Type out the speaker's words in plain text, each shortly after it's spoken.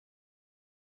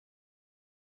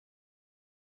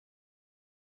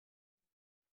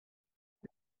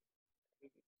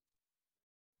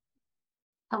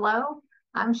Hello,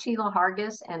 I'm Sheila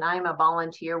Hargis, and I'm a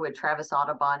volunteer with Travis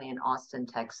Audubon in Austin,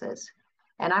 Texas.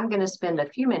 And I'm going to spend a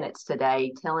few minutes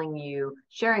today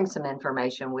sharing some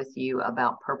information with you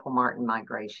about purple martin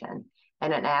migration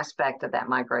and an aspect of that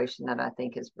migration that I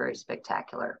think is very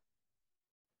spectacular.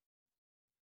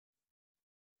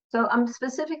 So I'm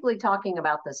specifically talking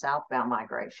about the southbound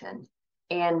migration.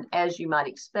 And as you might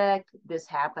expect, this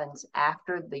happens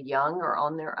after the young are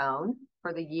on their own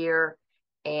for the year.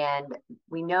 And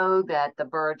we know that the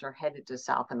birds are headed to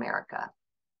South America.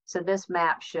 So this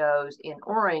map shows in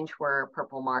orange where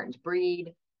purple martins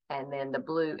breed, and then the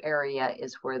blue area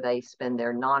is where they spend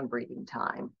their non-breeding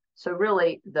time. So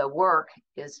really the work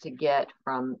is to get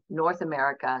from North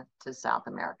America to South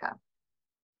America.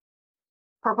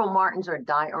 Purple martins are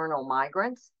diurnal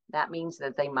migrants. That means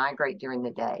that they migrate during the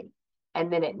day.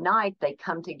 And then at night, they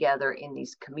come together in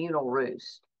these communal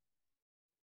roosts.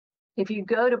 If you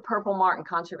go to Purple Martin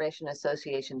Conservation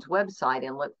Association's website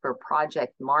and look for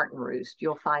Project Martin Roost,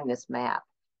 you'll find this map.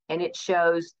 And it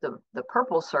shows the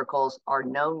purple circles are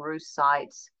known roost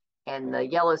sites and the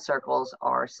yellow circles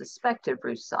are suspected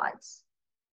roost sites.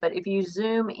 But if you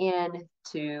zoom in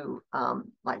to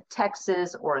like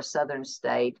Texas or a southern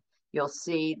state, you'll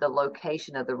see the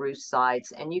location of the roost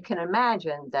sites. And you can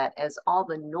imagine that as all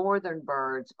the northern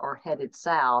birds are headed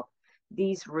south,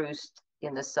 these roosts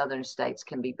in the southern states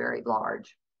can be very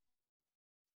large.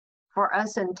 For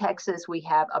us in Texas, we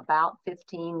have about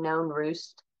 15 known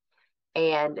roosts,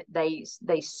 and they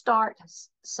start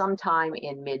sometime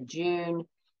in mid-June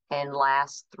and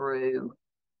last through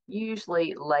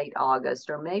usually late August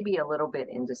or maybe a little bit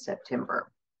into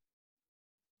September.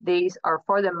 These are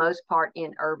for the most part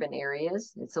in urban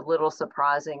areas. It's a little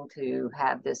surprising to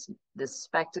have this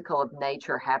spectacle of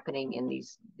nature happening in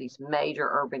these major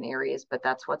urban areas, but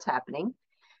that's what's happening,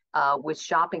 with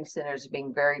shopping centers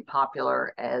being very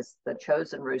popular as the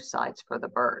chosen roost sites for the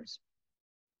birds.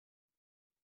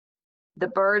 The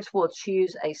birds will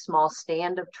choose a small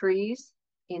stand of trees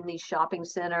in these shopping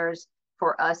centers.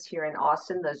 For us here in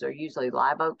Austin, those are usually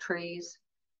live oak trees.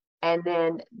 And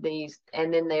then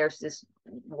there's this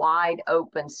wide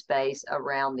open space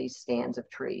around these stands of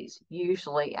trees,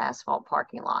 usually asphalt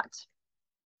parking lots.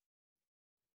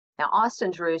 Now,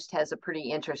 Austin's roost has a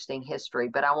pretty interesting history,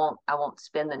 but I won't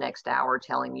spend the next hour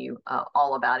telling you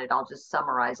all about it. I'll just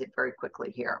summarize it very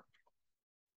quickly here.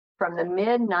 From the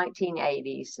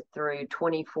mid-1980s through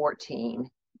 2014,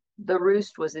 the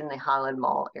roost was in the Highland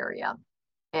Mall area.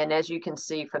 And as you can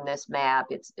see from this map,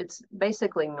 it's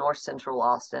basically north central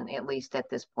Austin, at least at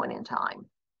this point in time.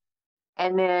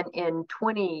 And then in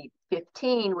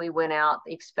 2015, we went out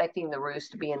expecting the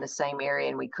roost to be in the same area,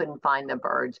 and we couldn't find the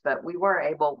birds, but we were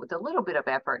able, with a little bit of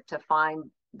effort, to find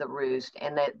the roost,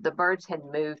 and the birds had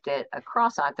moved it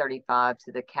across I-35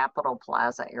 to the Capitol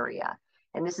Plaza area.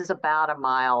 And this is about a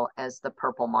mile as the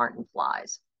purple martin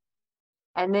flies.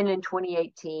 And then in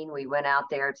 2018, we went out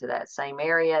there to that same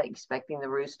area, expecting the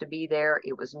roost to be there.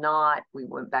 It was not. We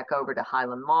went back over to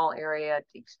Highland Mall area,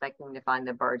 expecting to find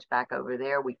the birds back over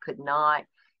there. We could not.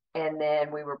 And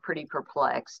then we were pretty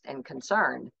perplexed and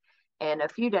concerned. And a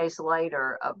few days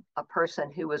later, a person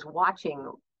who was watching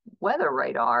weather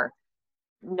radar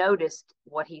noticed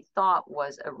what he thought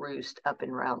was a roost up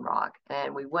in Round Rock.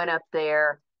 And we went up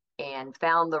there and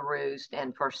found the roost,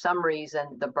 and for some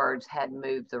reason the birds had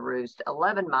moved the roost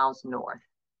 11 miles north.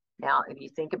 Now, if you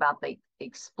think about the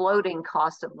exploding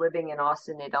cost of living in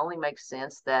Austin, it only makes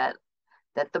sense that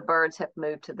the birds have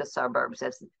moved to the suburbs,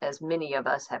 as many of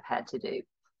us have had to do.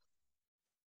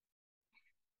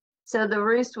 So the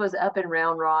roost was up in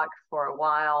Round Rock for a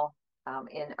while.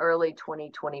 In early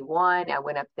 2021, I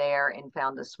went up there and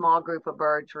found a small group of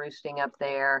birds roosting up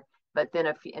there. But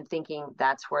then thinking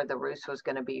that's where the roost was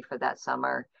going to be for that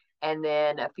summer. And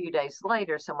then a few days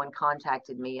later, someone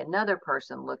contacted me, another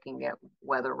person looking at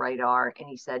weather radar, and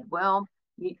he said, well,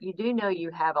 you do know you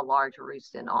have a large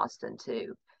roost in Austin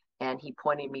too. And he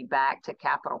pointed me back to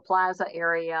Capitol Plaza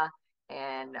area,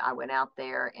 and I went out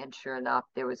there, and sure enough,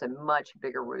 there was a much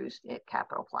bigger roost at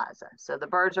Capitol Plaza. So the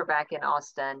birds are back in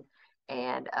Austin,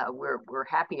 and we're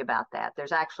happy about that.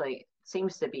 There's actually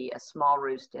seems to be a small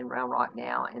roost in Round Rock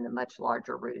now and a much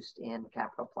larger roost in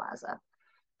Capitol Plaza.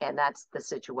 And that's the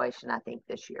situation, I think,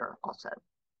 this year also.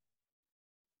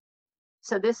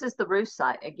 So this is the roost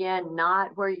site. Again,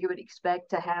 not where you would expect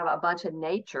to have a bunch of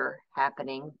nature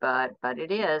happening, but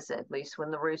it is, at least when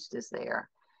the roost is there.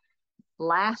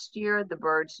 Last year, the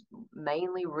birds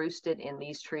mainly roosted in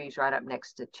these trees right up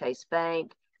next to Chase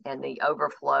Bank, and the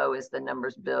overflow as the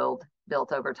numbers built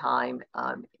over time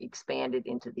expanded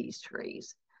into these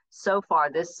trees. So far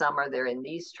this summer, they're in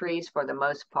these trees for the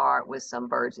most part with some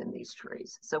birds in these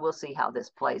trees. So we'll see how this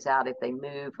plays out, if they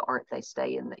move or if they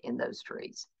stay in those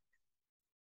trees.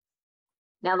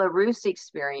 Now the Roost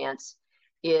Experience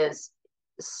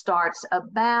starts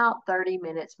about 30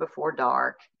 minutes before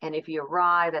dark. And if you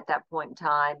arrive at that point in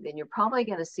time, then you're probably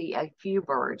going to see a few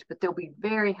birds, but they'll be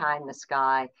very high in the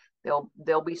sky.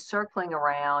 They'll be circling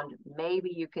around.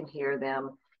 Maybe you can hear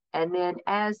them. And then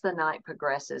as the night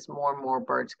progresses, more and more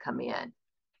birds come in.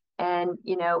 And,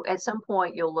 you know, at some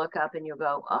point you'll look up and you'll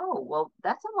go, oh, well,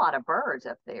 that's a lot of birds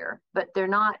up there. But they're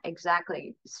not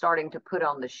exactly starting to put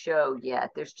on the show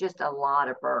yet. There's just a lot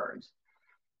of birds.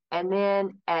 And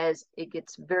then as it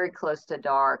gets very close to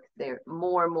dark, there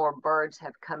more and more birds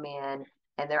have come in,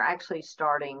 and they're actually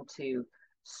starting to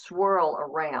swirl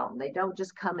around. They don't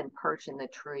just come and perch in the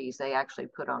trees, they actually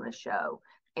put on a show.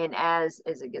 And as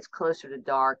it gets closer to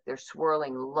dark, they're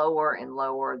swirling lower and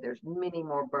lower. There's many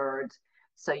more birds,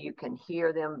 so you can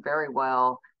hear them very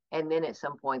well. And then at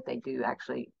some point, they do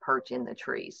actually perch in the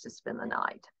trees to spend the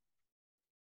night.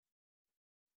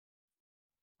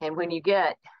 And when you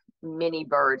get many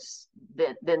birds,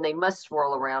 then they must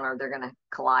swirl around or they're going to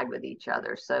collide with each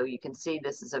other. So you can see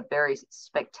this is a very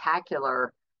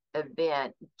spectacular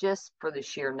event just for the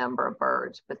sheer number of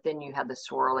birds. But then you have the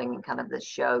swirling and kind of the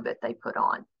show that they put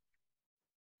on.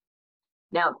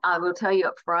 Now, I will tell you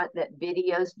up front that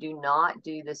videos do not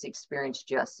do this experience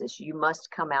justice. You must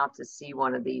come out to see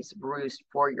one of these roosts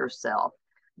for yourself.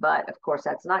 But of course,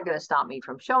 that's not going to stop me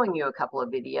from showing you a couple of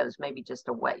videos, maybe just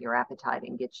to whet your appetite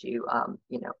and get you,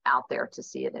 out there to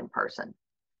see it in person.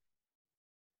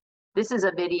 This is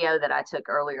a video that I took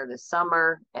earlier this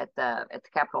summer at the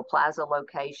Capitol Plaza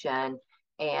location,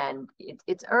 and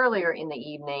it's earlier in the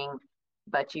evening,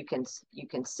 but you can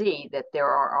see that there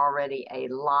are already a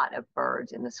lot of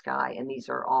birds in the sky, and these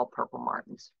are all purple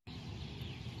martins.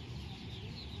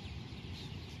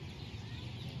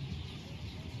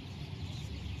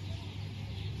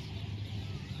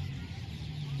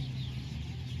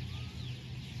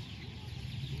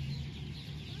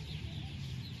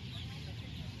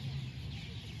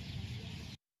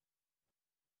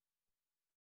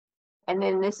 And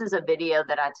then this is a video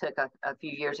that I took a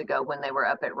few years ago when they were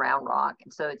up at Round Rock.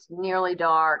 And so it's nearly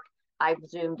dark. I've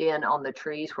zoomed in on the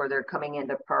trees where they're coming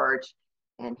into perch.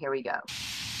 And here we go.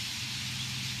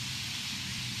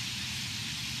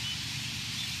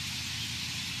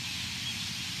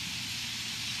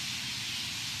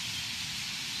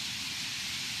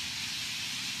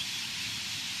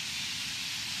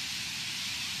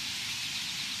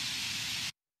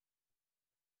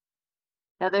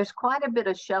 Now, there's quite a bit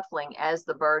of shuffling as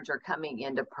the birds are coming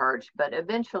into perch, but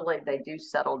eventually they do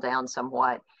settle down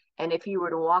somewhat. And if you were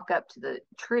to walk up to the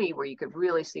tree where you could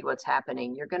really see what's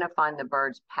happening, you're going to find the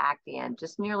birds packed in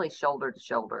just nearly shoulder to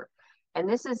shoulder. And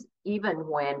this is even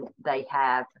when they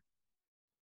have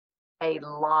a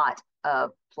lot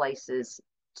of places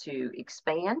to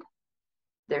expand,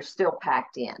 they're still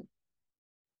packed in.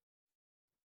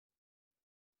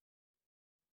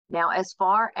 Now, as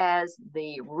far as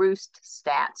the roost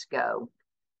stats go,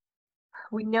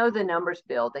 we know the numbers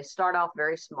build. They start off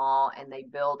very small and they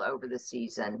build over the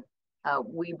season.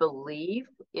 We believe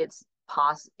it's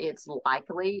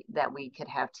likely that we could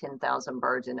have 10,000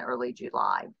 birds in early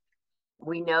July.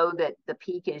 We know that the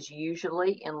peak is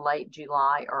usually in late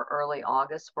July or early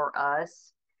August for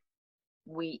us.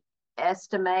 We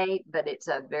estimate, but it's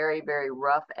a very, very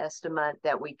rough estimate,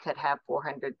 that we could have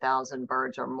 400,000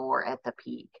 birds or more at the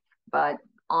peak. But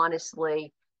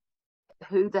honestly,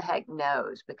 who the heck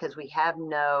knows? Because we have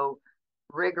no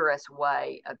rigorous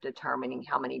way of determining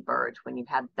how many birds. When you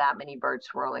have that many birds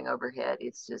swirling overhead,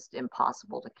 it's just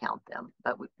impossible to count them.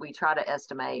 But we try to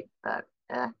estimate, but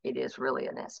it is really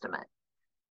an estimate.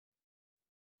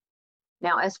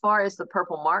 Now, as far as the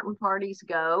purple martin parties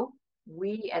go,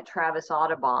 we at Travis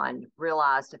Audubon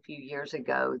realized a few years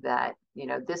ago that,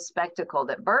 this spectacle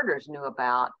that birders knew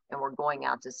about and were going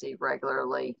out to see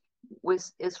regularly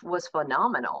was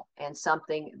phenomenal and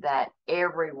something that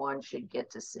everyone should get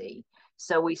to see.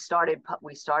 So we started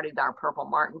our purple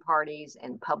martin parties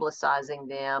and publicizing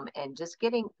them and just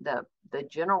getting the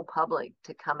general public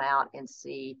to come out and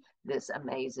see this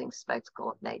amazing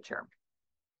spectacle of nature.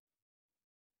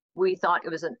 We thought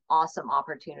it was an awesome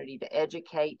opportunity to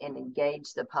educate and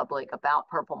engage the public about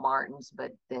purple martins,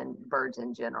 but then birds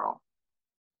in general.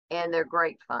 And they're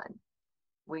great fun.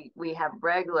 We have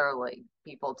regularly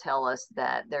people tell us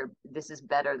that this is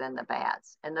better than the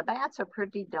bats, and the bats are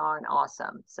pretty darn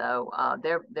awesome. So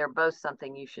they're both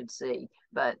something you should see.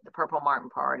 But the purple martin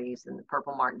parties and the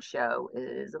purple martin show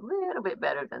is a little bit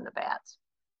better than the bats.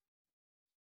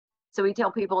 So we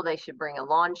tell people they should bring a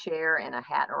lawn chair and a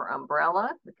hat or umbrella,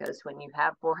 because when you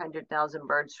have 400,000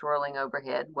 birds swirling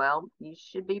overhead, well, you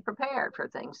should be prepared for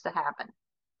things to happen.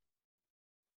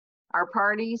 Our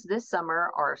parties this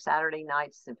summer are Saturday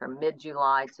nights and from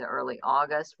mid-July to early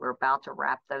August. We're about to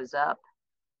wrap those up.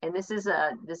 And this is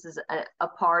a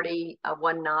party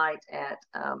one night at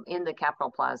in the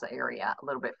Capitol Plaza area, a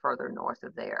little bit further north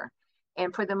of there.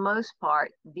 And for the most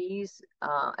part, these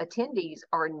attendees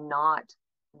are not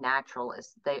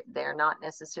naturalists. They're not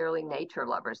necessarily nature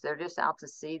lovers. They're just out to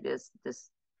see this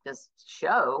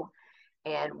show.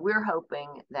 And we're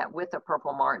hoping that with the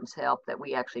Purple Martin's help, that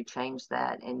we actually change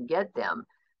that and get them,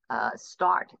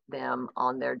 start them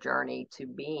on their journey to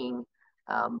being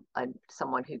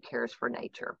someone who cares for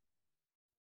nature.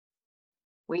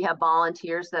 We have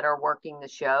volunteers that are working the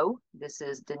show. This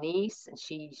is Denise, and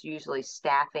she's usually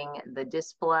staffing the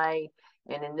display.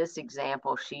 And in this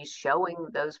example, she's showing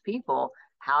those people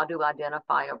how to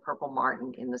identify a purple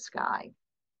martin in the sky.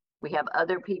 We have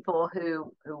other people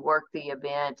who work the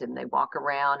event, and they walk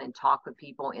around and talk with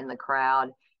people in the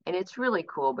crowd. And it's really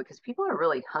cool because people are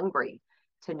really hungry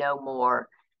to know more.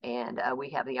 And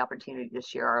we have the opportunity to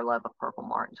share our love of purple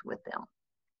martins with them.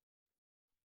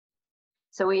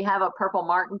 So we have a Purple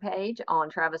Martin page on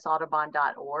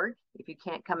travisaudubon.org. If you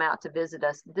can't come out to visit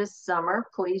us this summer,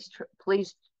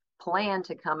 please plan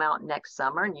to come out next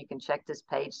summer, and you can check this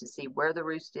page to see where the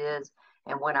roost is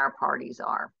and when our parties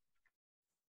are.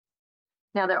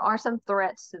 Now, there are some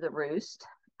threats to the roost.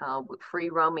 Free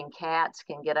roaming cats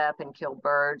can get up and kill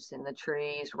birds in the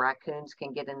trees. Raccoons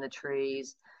can get in the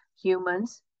trees.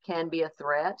 Humans can be a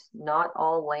threat. Not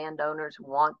all landowners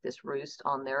want this roost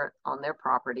on their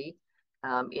property.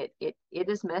 It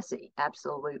is messy,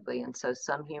 absolutely. And so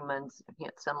some humans,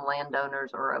 some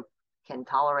landowners can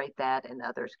tolerate that and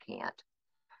others can't.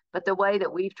 But the way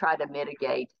that we've tried to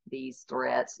mitigate these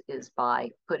threats is by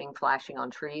putting flashing on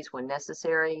trees when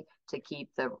necessary to keep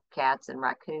the cats and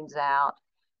raccoons out.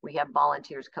 We have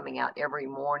volunteers coming out every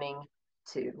morning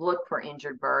to look for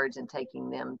injured birds and taking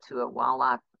them to a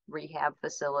wildlife rehab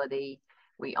facility.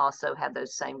 We also have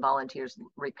those same volunteers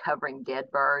recovering dead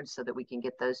birds so that we can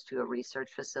get those to a research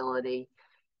facility.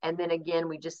 And then again,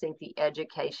 we just think the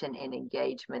education and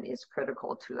engagement is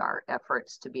critical to our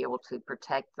efforts to be able to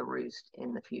protect the roost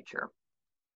in the future.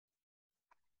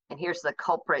 And here's the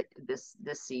culprit this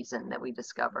season that we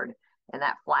discovered. And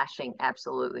that flashing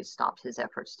absolutely stopped his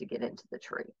efforts to get into the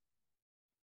tree.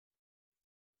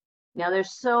 Now,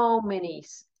 there's so many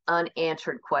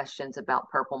unanswered questions about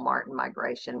purple martin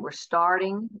migration. We're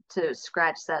starting to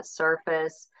scratch that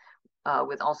surface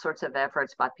with all sorts of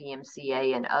efforts by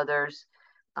PMCA and others.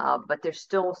 But there's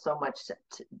still so much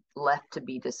left to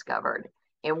be discovered.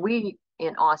 And we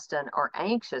in Austin are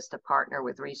anxious to partner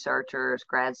with researchers,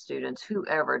 grad students,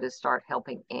 whoever, to start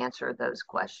helping answer those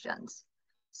questions.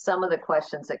 Some of the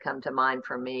questions that come to mind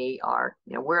for me are,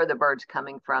 where are the birds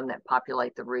coming from that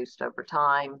populate the roost over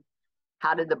time?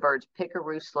 How did the birds pick a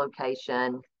roost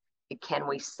location? Can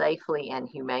we safely and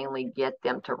humanely get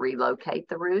them to relocate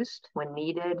the roost when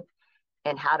needed?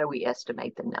 And how do we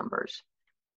estimate the numbers?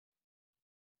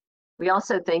 We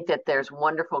also think that there's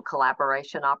wonderful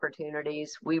collaboration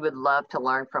opportunities. We would love to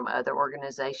learn from other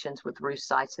organizations with roost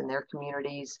sites in their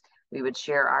communities. We would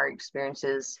share our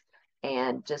experiences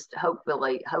and just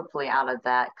hopefully out of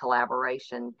that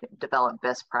collaboration, develop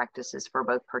best practices for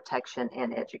both protection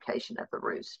and education of the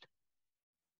roost.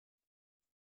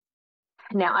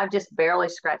 Now, I've just barely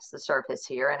scratched the surface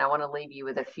here, and I want to leave you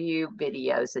with a few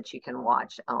videos that you can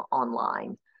watch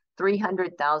online.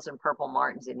 300,000 purple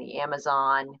martins in the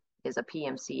Amazon is a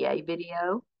PMCA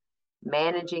video.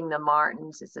 Managing the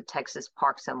Martins is a Texas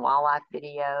Parks and Wildlife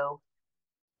video.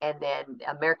 And then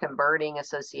American Birding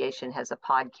Association has a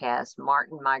podcast,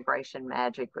 Martin Migration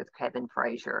Magic with Kevin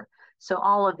Frazier. So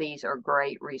all of these are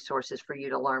great resources for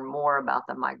you to learn more about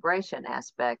the migration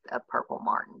aspect of purple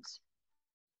martins.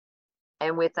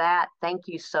 And with that, thank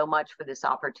you so much for this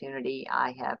opportunity.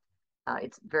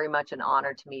 It's very much an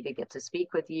honor to me to get to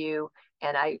speak with you.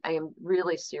 And I am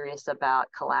really serious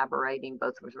about collaborating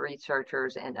both with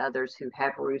researchers and others who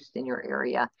have roost in your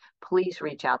area. Please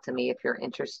reach out to me if you're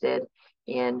interested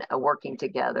in working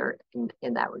together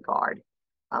in that regard.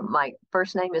 My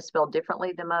first name is spelled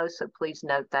differently than most, so please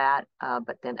note that.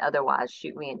 But then otherwise,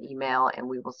 shoot me an email and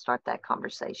we will start that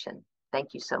conversation.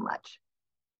 Thank you so much.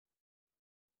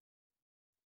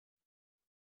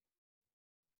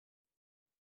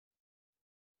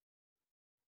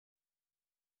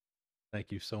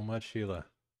 Thank you so much, Shelia.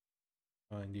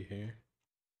 Find you here.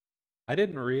 I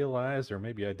didn't realize, or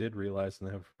maybe I did realize and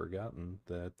have forgotten,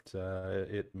 that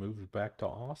it moved back to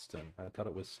Austin. I thought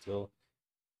it was still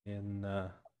in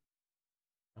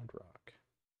Round Rock.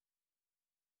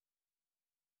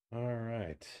 All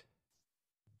right.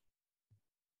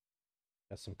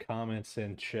 Got some comments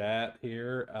in chat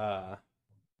here.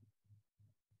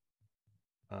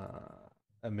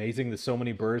 Amazing that so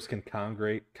many birds can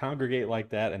congregate like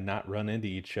that and not run into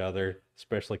each other,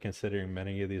 especially considering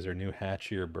many of these are new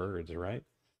hatchier birds, right?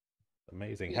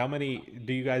 Amazing. How many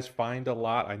do you guys find a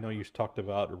lot? I know you talked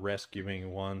about rescuing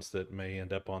ones that may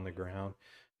end up on the ground.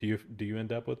 Do you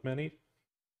end up with many?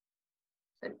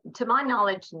 To my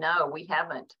knowledge, no, we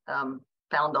haven't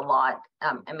found a lot.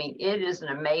 I mean, it is an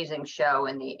amazing show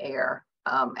in the air.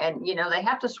 And, you know, they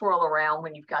have to swirl around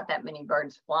when you've got that many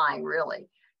birds flying, really.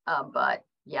 But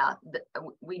yeah,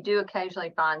 we do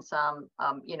occasionally find some,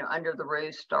 you know, under the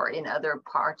roost or in other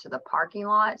parts of the parking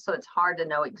lot. So it's hard to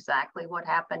know exactly what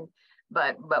happened,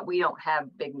 but we don't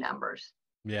have big numbers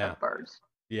Yeah. of birds.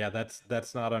 Yeah,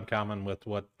 that's not uncommon with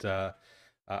what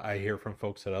I hear from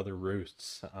folks at other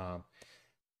roosts.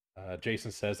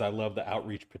 Jason says, I love the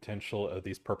outreach potential of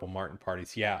these purple martin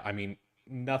parties. Yeah, I mean,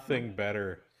 nothing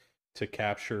better to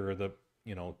capture the,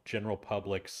 you know, general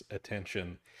public's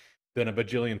attention than a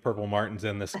bajillion purple martins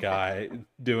in the sky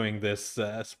doing this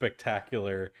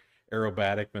spectacular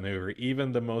aerobatic maneuver.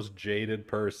 Even the most jaded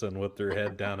person with their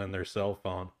head down in their cell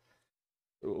phone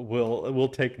will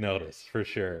take notice for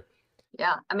sure.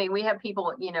 Yeah, I mean, we have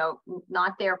people, you know,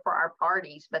 not there for our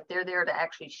parties, but they're there to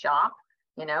actually shop.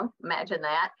 You know, imagine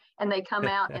that. And they come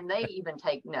out and they even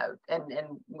take note, and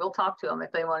we'll talk to them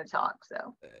if they want to talk.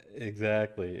 So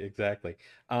Exactly.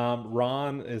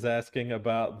 Ron is asking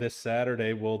about this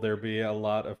Saturday. Will there be a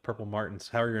lot of purple martins?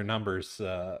 How are your numbers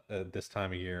this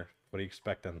time of year? What are you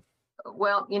expecting?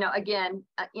 well, you know, again,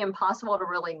 impossible to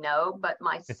really know, but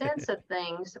my sense of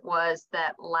things was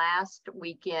that last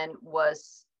weekend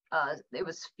was it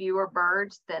was fewer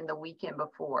birds than the weekend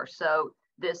before. So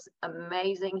this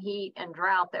amazing heat and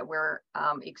drought that we're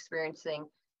experiencing,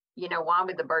 you know, why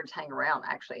would the birds hang around?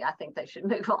 Actually, I think they should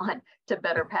move on to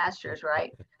better pastures,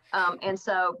 right? And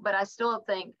so, but I still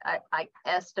think I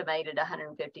estimated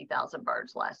 150,000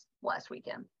 birds last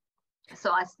weekend.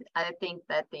 So I think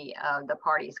that the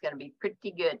party is going to be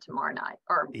pretty good tomorrow night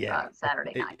or Yeah.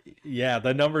 Saturday night. Yeah,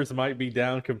 the numbers might be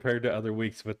down compared to other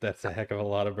weeks, but that's a heck of a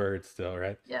lot of birds still,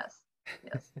 right? Yes,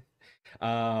 yes.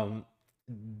 um,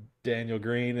 Daniel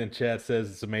Green in chat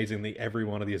says it's amazing that every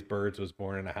one of these birds was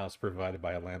born in a house provided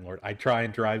by a landlord. I try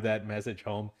and drive that message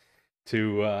home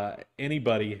to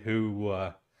anybody who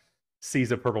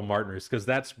sees a purple martin roost, because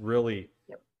that's really,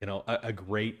 Yep. you know, a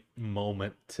great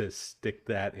moment to stick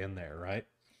that in there, right?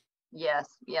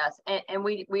 Yes, yes, and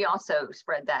we also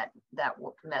spread that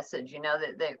message. You know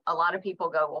that a lot of people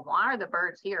go, well, why are the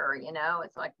birds here? You know,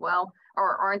 it's like, well,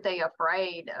 or aren't they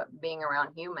afraid of being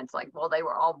around humans? Like, well, they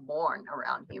were all born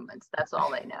around humans. That's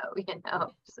all they know. You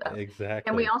know, so and we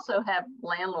Exactly. also have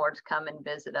landlords come and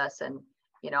visit us, and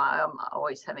you know, I'm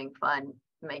always having fun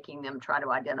making them try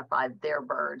to identify their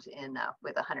birds in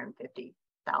with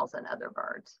 150,000 other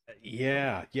birds.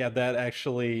 Yeah, that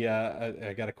actually,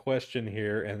 I got a question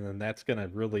here, and then that's going to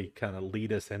really kind of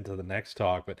lead us into the next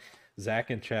talk. But Zach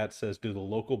in chat says, do the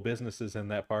local businesses in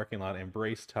that parking lot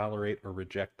embrace, tolerate, or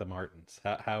reject the Martins?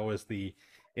 How is the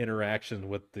interaction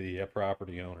with the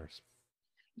property owners?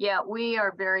 Yeah, we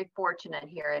are very fortunate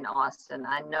here in Austin.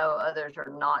 I know others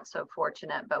are not so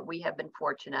fortunate, but we have been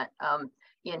fortunate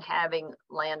in having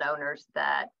landowners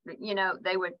that, you know,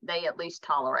 they at least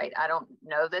tolerate. I don't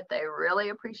know that they really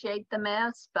appreciate the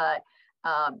mess, but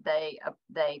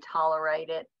they tolerate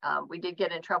it. We did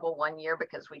get in trouble one year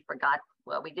because we forgot.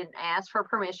 Well, we didn't ask for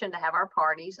permission to have our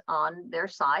parties on their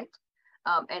site.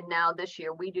 And now this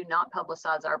year, we do not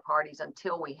publicize our parties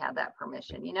until we have that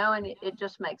permission, you know, and it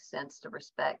just makes sense to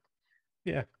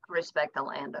Yeah, respect the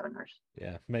landowners.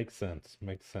 yeah, makes sense.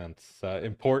 Makes sense.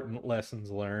 Important lessons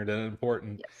learned and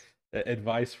important Yes.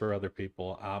 advice for other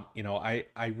people. You know, I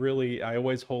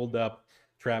always hold up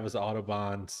Travis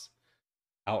Audubon's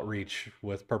outreach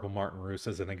with purple martin roosts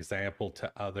as an example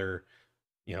to other,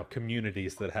 you know,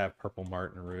 communities that have purple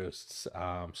martin roosts.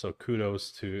 So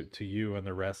kudos to you and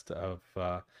the rest of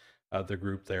the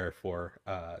group there for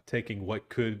taking what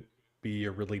could be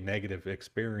a really negative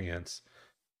experience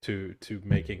to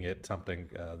making it something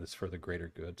that's for the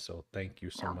greater good. So thank you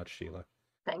so Yeah. much, Sheila.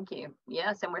 Thank you.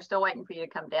 Yes. And we're still waiting for you to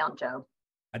come down, Joe.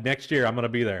 Next year I'm going to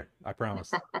be there, I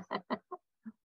promise.